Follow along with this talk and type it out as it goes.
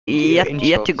You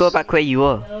have to go back where you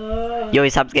were. Yo,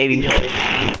 it's Subs Gaming.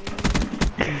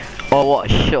 Oh, what a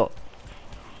shot.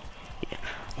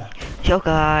 Yo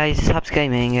guys, it's Subs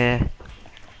Gaming.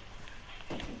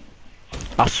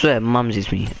 I swear, Mums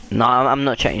is me. No, I'm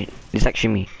not chatting. It's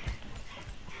actually me.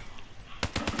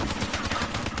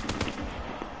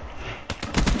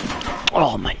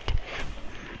 Oh my.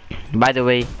 By the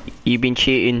way, you've been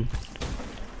cheating.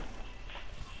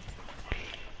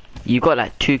 You got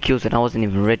like 2 kills and I wasn't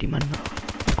even ready, man.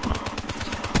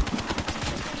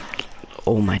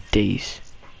 Oh my days.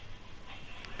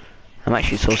 I'm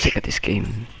actually so sick of this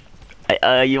game.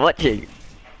 Are you watching?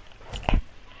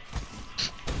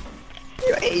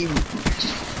 Your aim.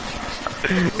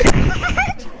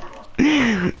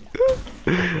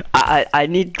 I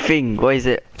need thing. What is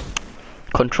it?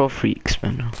 Control freaks,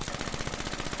 man.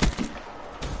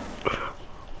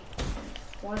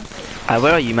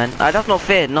 Where are you, man? That's not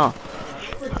fair. No.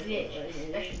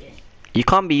 You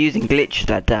can't be using glitch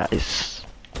like that. It's.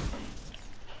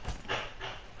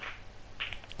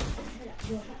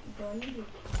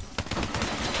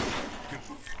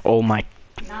 Oh my.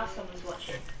 Now someone's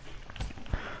watching.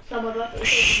 Someone watching.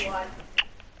 Shh.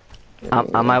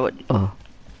 Am I what? Oh.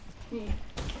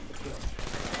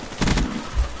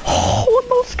 Oh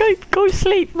no scope. Go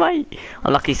sleep, mate.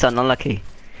 Unlucky, son. Unlucky.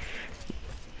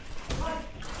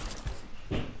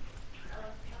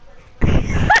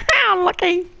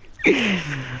 Unlucky.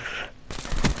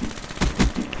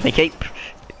 Okay.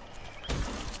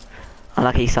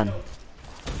 Unlucky, son.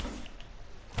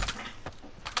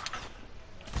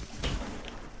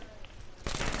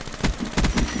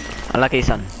 Unlucky,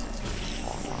 son.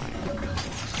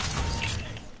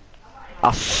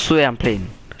 I swear I'm playing.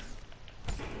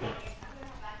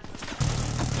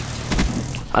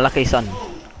 Unlucky, son.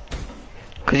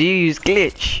 Cause you use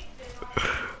glitch.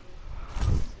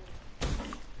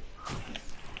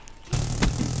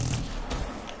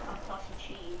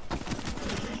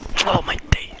 Oh my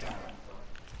day.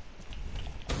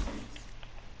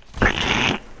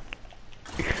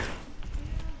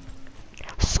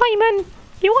 Simon,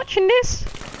 you watching this?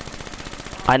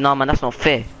 I know, man, that's not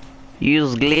fair. You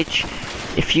use glitch.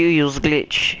 If you use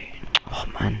glitch, oh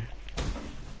man.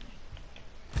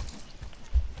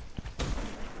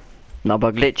 No,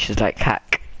 but glitch is like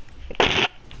hack.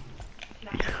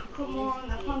 Come on,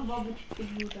 I can't bother to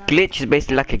give you that. Glitch is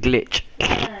basically like a glitch.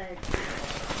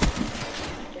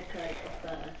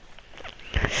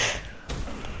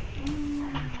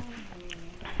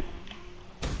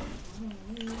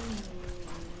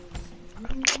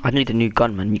 I need a new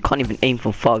gun, man. You can't even aim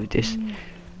from far with this.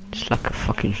 It's like a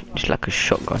fucking, it's like a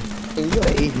shotgun. Your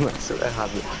aim was so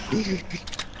habit.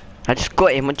 I just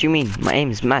got him. What do you mean? My aim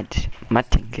is mad, mad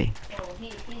thinking.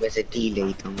 There's a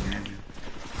delay on that.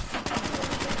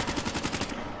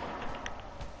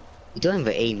 You don't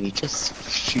even aim. You just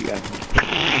shoot at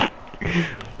me.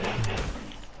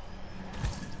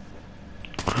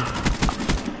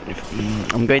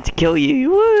 I'm going to kill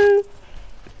you. Woo!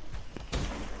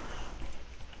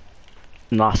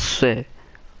 No, I swear.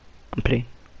 I'm playing.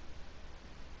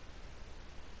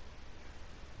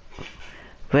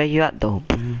 Where you at though?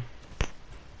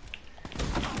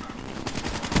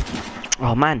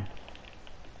 Oh man.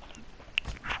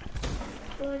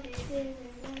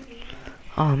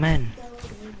 Oh man.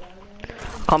 I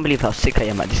can't believe how sick I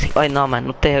am at this. Oh no man,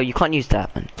 what the hell? You can't use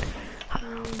that, man.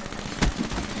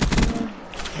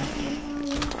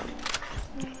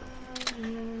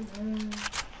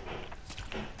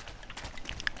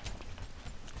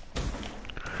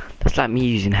 That's like me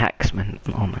using hacks, man.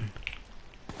 Oh man.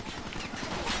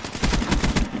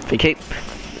 Okay.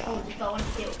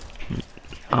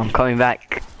 I'm coming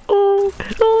back. Oh,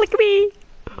 look at me.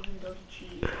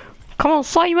 Come on,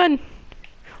 Simon.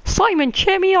 Simon,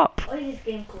 cheer me up. What is this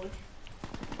game called?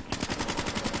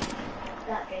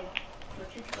 That game.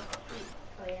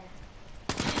 Oh yeah.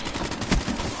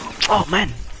 Oh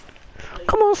man.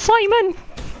 Come on, Simon.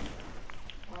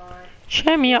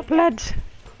 Cheer me up, lads.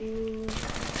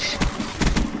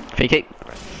 Okay.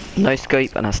 No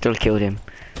scope, and I still killed him.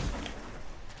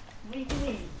 What are you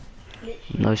doing?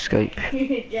 No scope.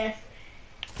 Yes.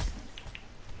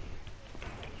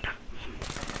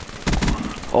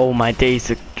 Oh my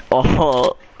days.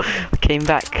 Oh, I came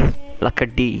back like a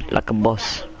D, like a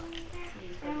boss.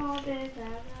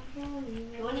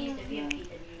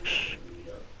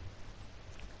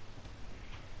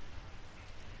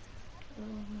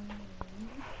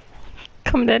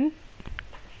 Come then.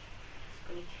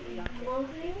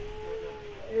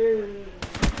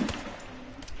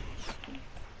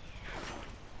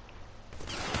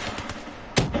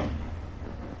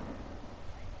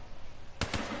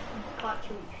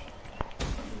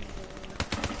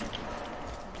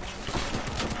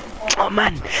 Oh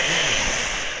man!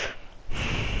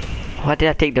 Why did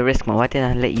I take the risk, man? Why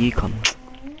didn't I let you come?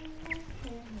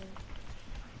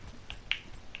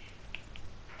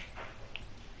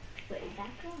 Wait, is that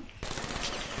gone?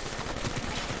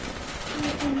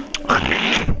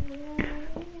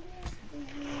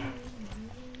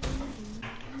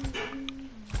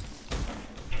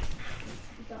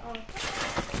 Is that all?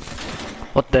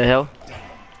 What the hell?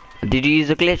 Did you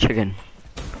use a glitch again?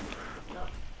 No.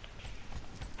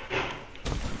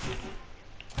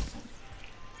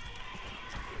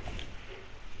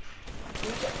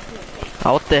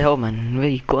 Oh, what the hell, man? Where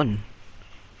you gone?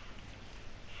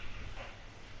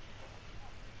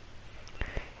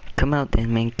 Come out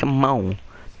then, man. Come on.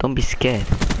 Don't be scared.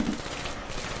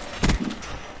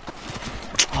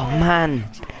 Oh man,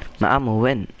 my ammo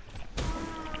went.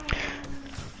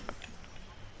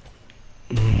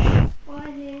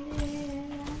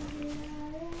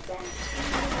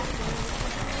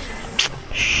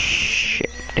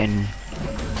 Shit, then.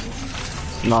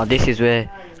 No, this is where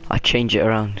I change it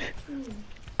around.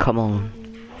 Come on.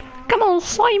 Come on,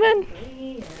 Simon!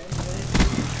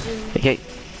 Okay.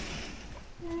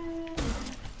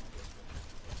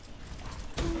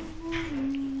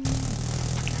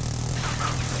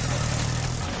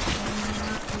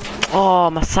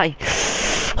 Oh, my sight.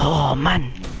 Oh,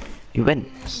 man. You went.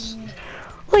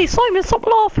 Hey, Simon, stop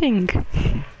laughing.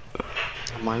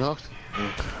 Am I not?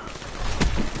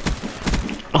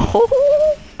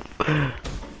 Oh.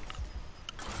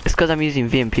 It's because I'm using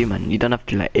VMP, man. You don't have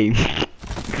to, like, aim.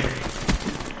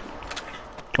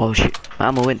 Oh, shit. My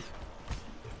ammo went.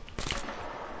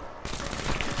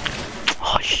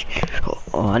 Oh, shit.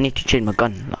 Oh, I need to change my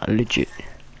gun. Like, legit.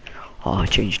 Oh, I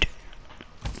changed it.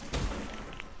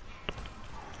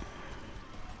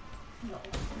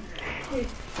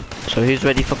 So who's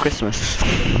ready for Christmas?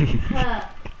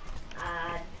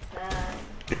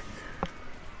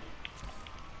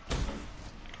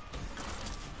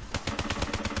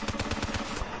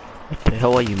 What the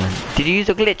hell are you, man? Did you use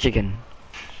a glitch again?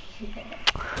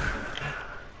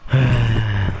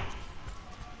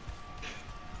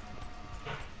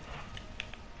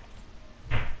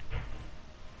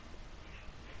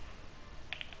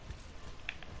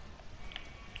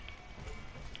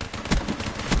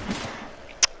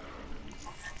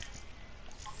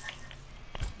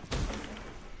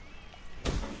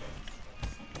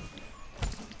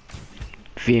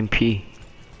 VMP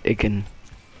again.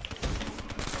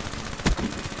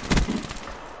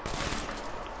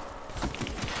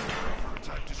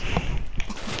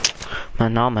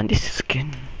 Man, no, man, this is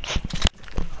skin.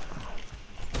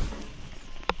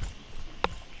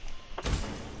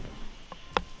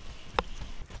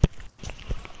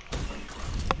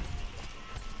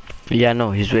 Yeah,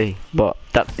 no, his way, but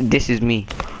this is me.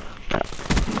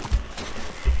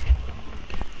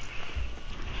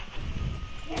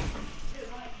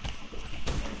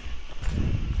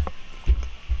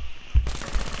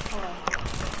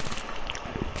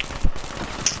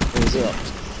 What is it up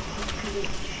to?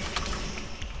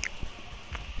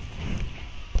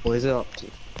 What is it up to?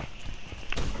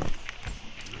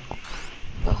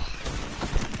 Oh.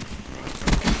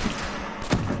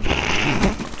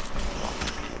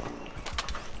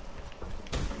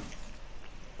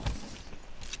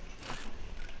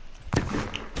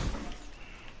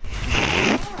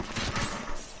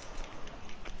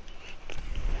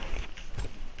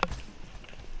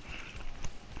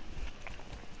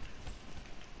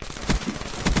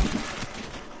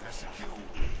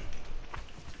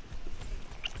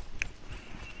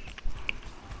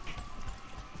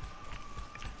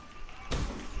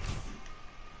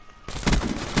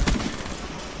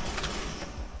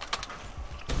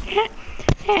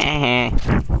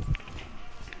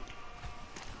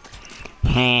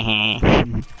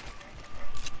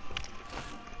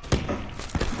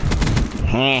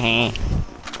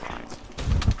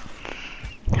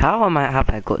 How have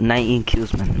I got 19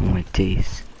 kills, man? Oh my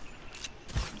days.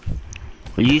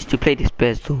 We used to play this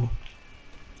best though.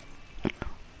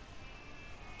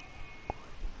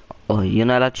 Oh, you're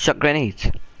not allowed to shot grenades?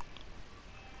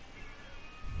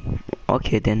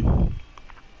 Okay then.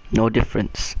 No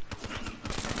difference.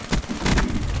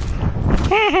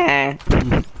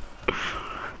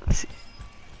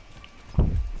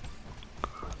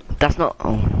 That's not.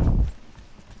 Oh.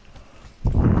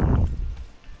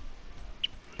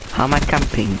 How am I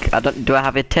camping? I don't. Do I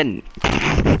have a tent?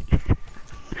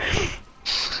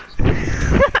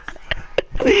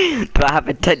 Do I have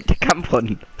a tent to camp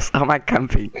on? So how am I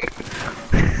camping?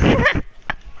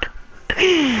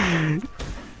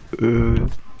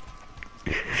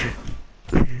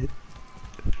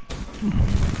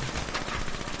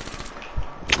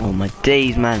 Oh my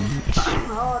days, man.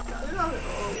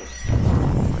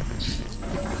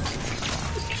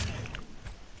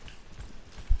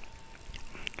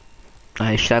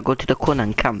 Oh, Should I go to the corner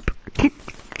and camp?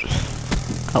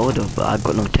 I would've, but I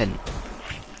got no tent.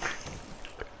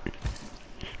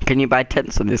 Can you buy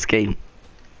tents on this game?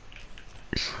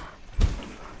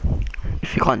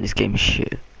 If you can't, this game is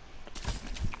shit.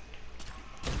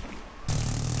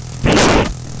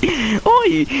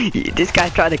 Oh, this guy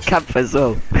tried to camp as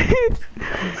well.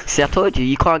 See, I told you,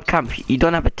 you can't camp. You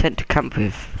don't have a tent to camp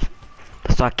with.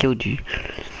 That's why I killed you.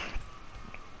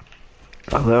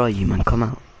 Oh, where are you, man? Come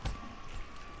out.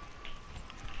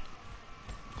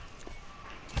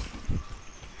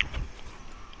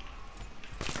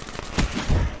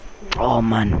 Oh,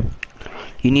 man.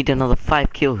 You need another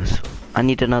 5 kills. I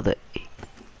need another 8.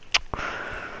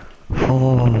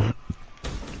 Oh.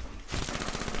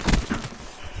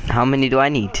 How many do I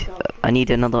need? I need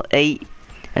another 8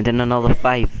 and then another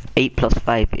 5. 8 plus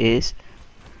 5 is...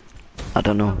 I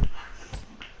don't know.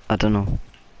 I don't know.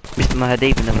 Mr.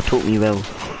 Mahadev never taught me well.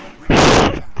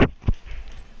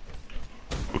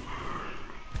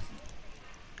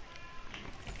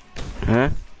 Huh?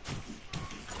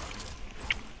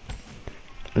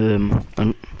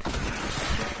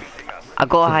 I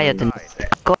got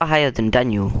higher than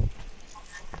Daniel.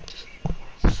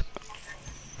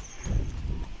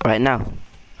 Right now,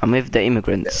 I'm with the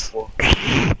immigrants.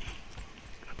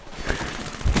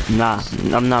 Nah,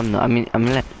 I'm not. I'm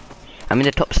in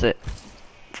the top set.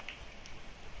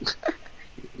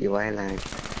 You are lying.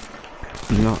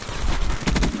 I'm not.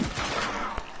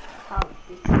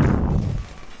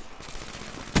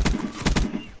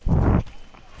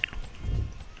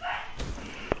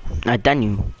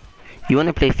 Daniel, you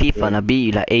wanna play FIFA and I beat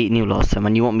you like 8-0 last time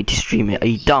and you want me to stream it? Are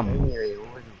you dumb?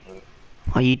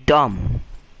 Are you dumb?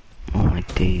 Oh my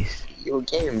days. You're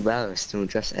getting embarrassed, we'll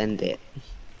just end it.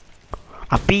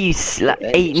 I beat you like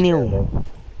 8-0.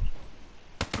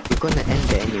 You're gonna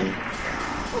end it anyway.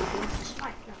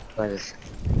 Because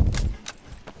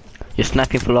You're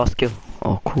sniping for last kill.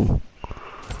 Oh, cool.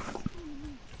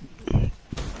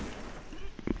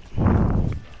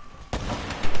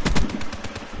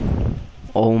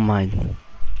 Oh my.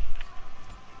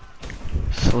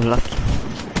 So lucky.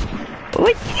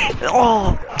 Wait.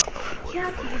 Oh.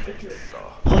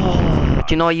 Oh.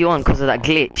 Do you know what you want? Because of that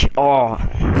glitch. Oh.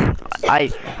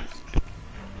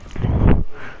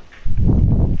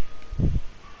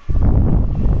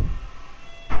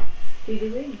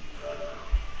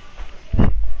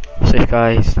 Safe,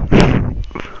 guys.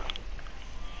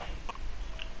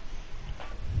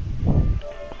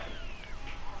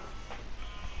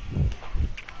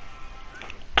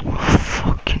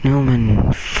 Fucking hell,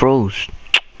 man. Froze.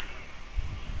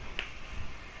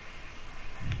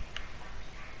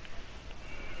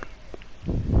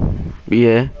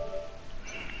 Yeah.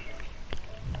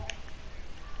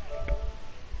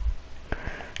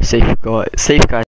 Safe guys. Safe guys.